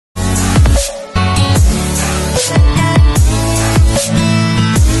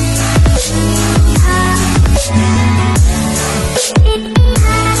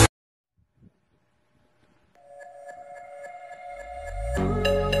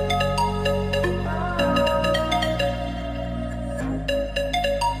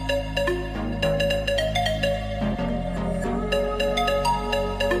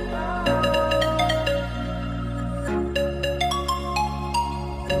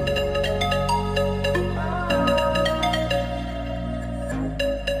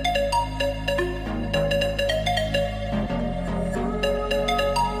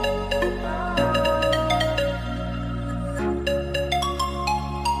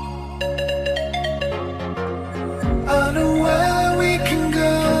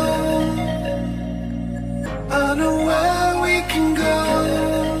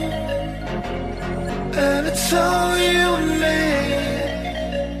so you and me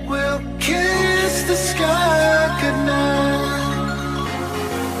will kiss the sky goodnight.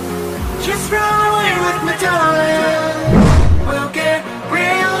 Just run away with me, darling. We'll get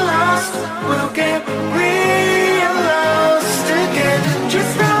real lost. We'll get real lost again.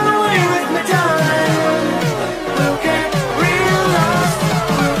 Just run away with me, darling. We'll get real lost.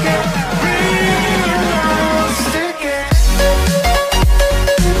 We'll get real lost again.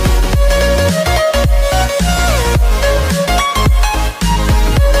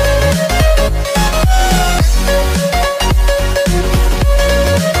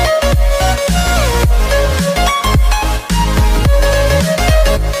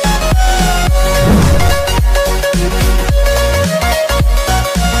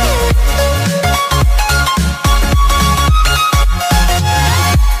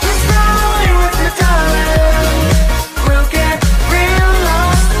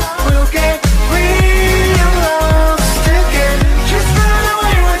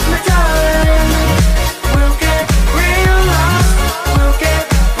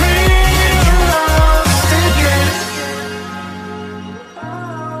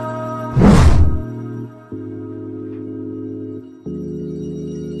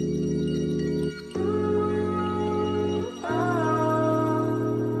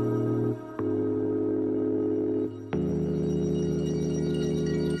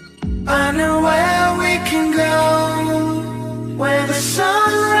 I know where we can go, where the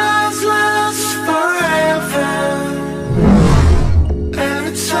sunrise lasts forever, and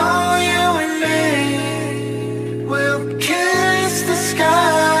it's all you and me. We'll kiss the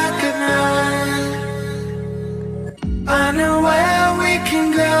sky goodnight. I know where we can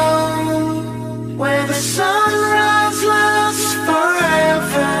go, where the sunrise lasts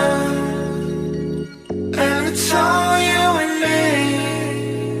forever, and it's all you and me.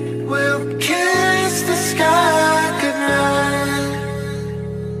 We'll kiss the sky goodnight.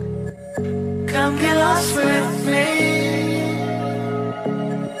 Come get lost with me.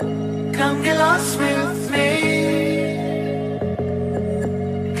 Come get lost with me.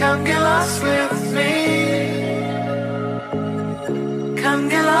 Come get lost with me. Come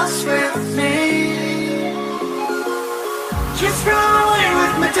get lost with me. Just run away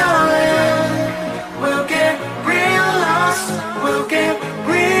with me, darling. We'll get real lost. We'll get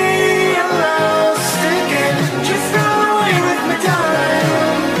real lost again. Just run away with me,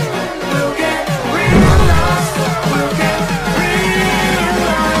 darling. We'll get real lost. We'll get real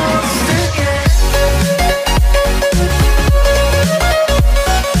lost again.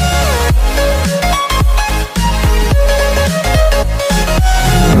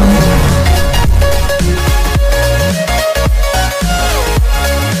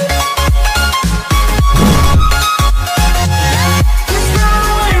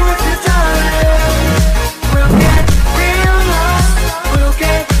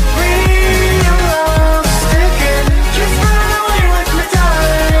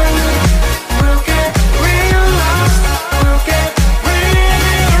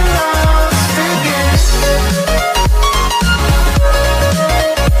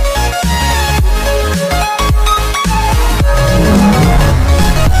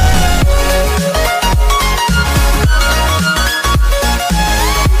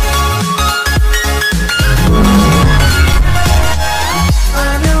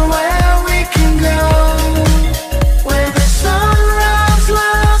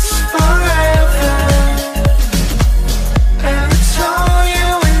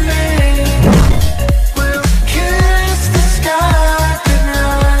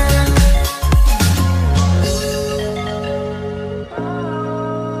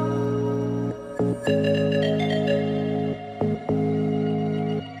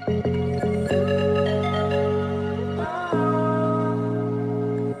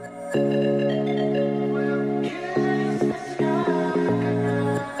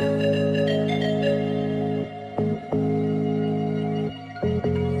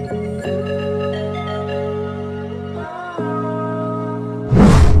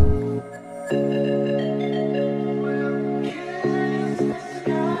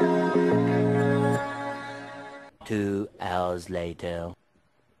 Hours later.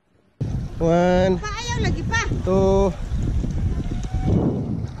 1, Pa, ayaw lagi pa. 2,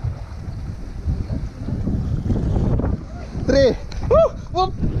 3. Woo!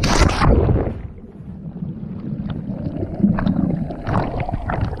 Whoop!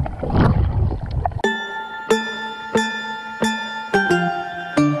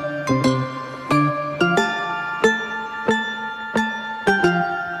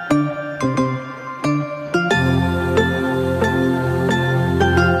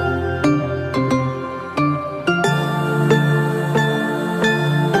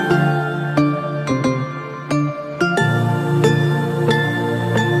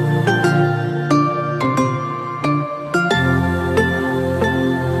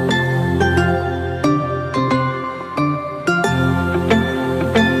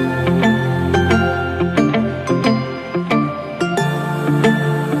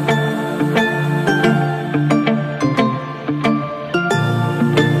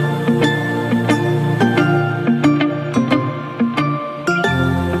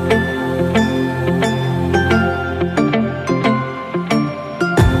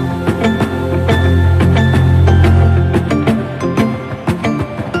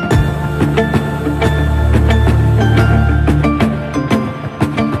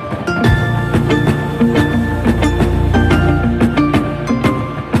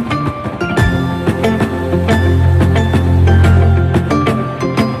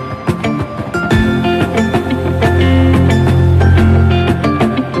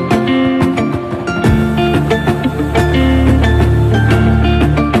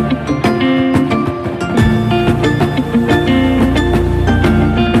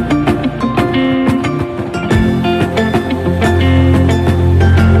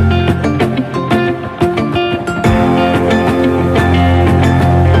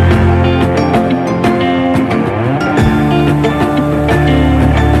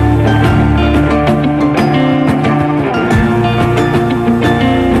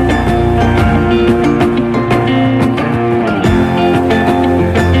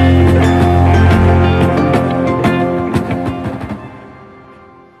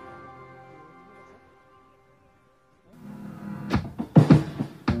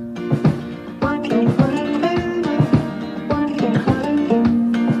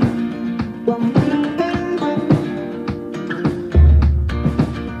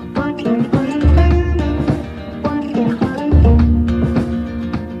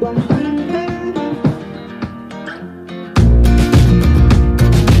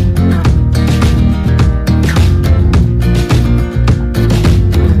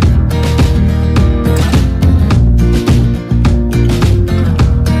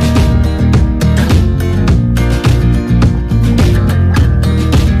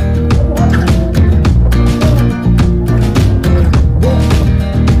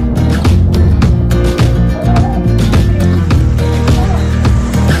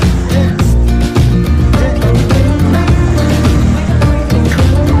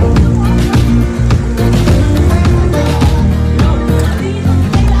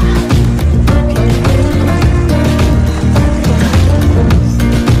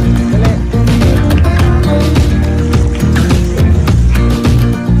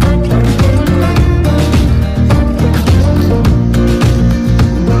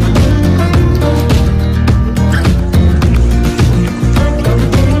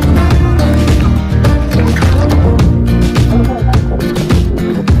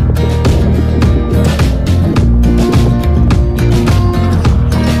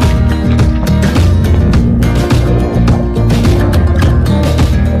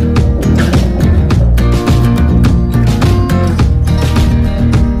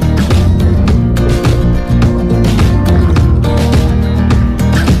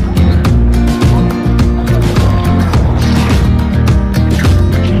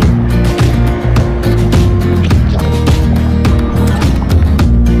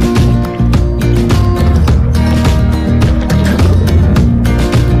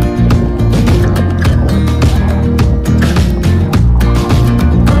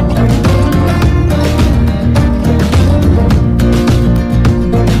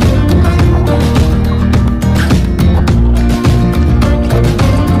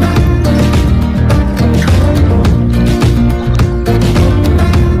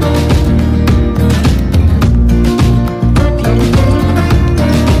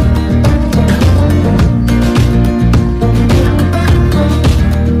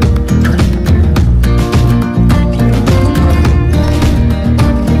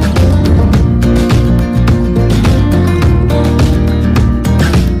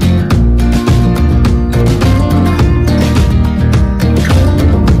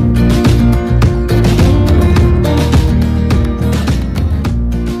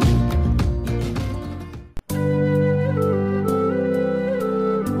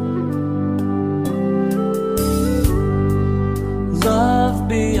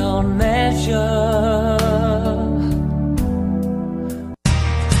 beyond measure.